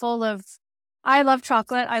so full of, I love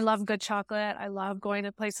chocolate. I love good chocolate. I love going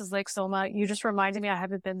to places like Soma. You just reminded me I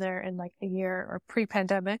haven't been there in like a year, or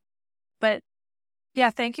pre-pandemic. But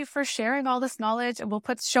yeah, thank you for sharing all this knowledge. And we'll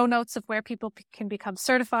put show notes of where people can become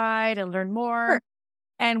certified and learn more. Sure.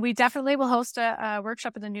 And we definitely will host a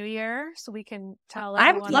workshop in the new year, so we can tell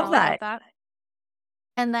I would everyone love all that. about that.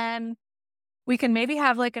 And then we can maybe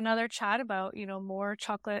have like another chat about, more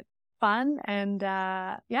chocolate fun. And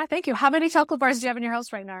yeah, thank you. How many chocolate bars do you have in your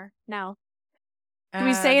house right now? Can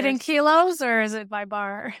we say it in kilos, or is it by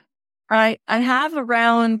bar? I have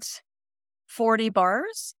around 40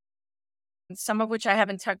 bars, some of which I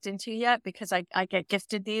haven't tucked into yet because I get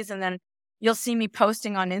gifted these. And then you'll see me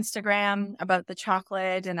posting on Instagram about the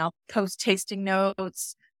chocolate, and I'll post tasting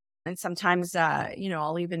notes. And sometimes, I'll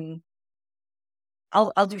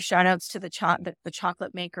do shout outs to the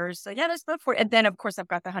chocolate makers. So yeah, there's about 40. And then of course I've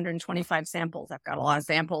got the 125 samples. I've got a lot of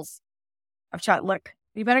samples of chocolate. Look.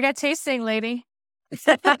 You better get tasting, lady.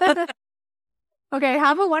 Okay,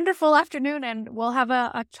 have a wonderful afternoon, and we'll have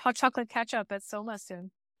a hot chocolate catch up at Soma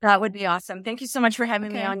soon. That would be awesome. Thank you so much for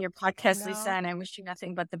having me Okay. on your podcast, No. Lisa. And I wish you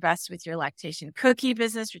nothing but the best with your lactation cookie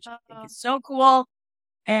business, which I think is so cool.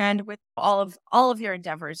 And with all of your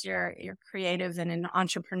endeavors, you're creative and an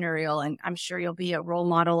entrepreneurial, and I'm sure you'll be a role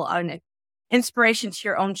model and an inspiration to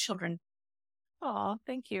your own children. Oh,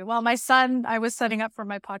 thank you. Well, my son, I was setting up for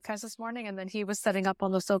my podcast this morning, and then he was setting up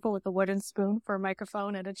on the sofa with a wooden spoon for a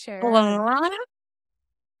microphone and a chair.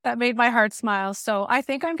 That made my heart smile. So I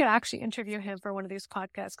think I'm going to actually interview him for one of these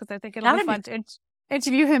podcasts, because I think it'll be fun to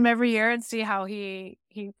interview him every year and see how he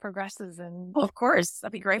progresses. And of course,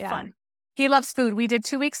 that'd be great fun. He loves food. We did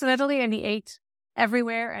 2 weeks in Italy, and he ate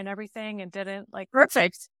everywhere and everything and didn't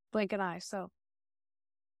perfect blink an eye. So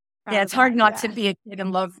yeah, it's hard not to be a kid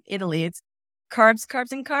and love Italy. It's carbs,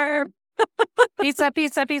 and carb. Pizza.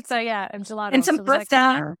 Yeah, and gelato. And some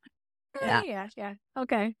pasta. Yeah.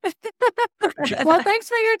 Okay. Well, thanks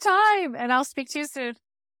for your time, and I'll speak to you soon.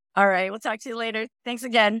 All right. We'll talk to you later. Thanks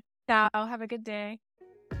again. Ciao. Have a good day.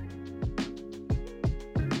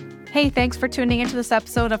 Hey, thanks for tuning into this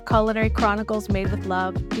episode of Culinary Chronicles Made with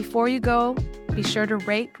Love. Before you go, be sure to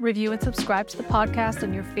rate, review, and subscribe to the podcast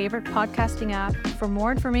on your favorite podcasting app. For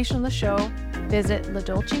more information on the show, visit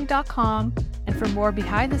ladolce.com. And for more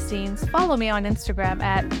behind the scenes, follow me on Instagram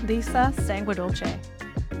at Lisa Sanguadolce.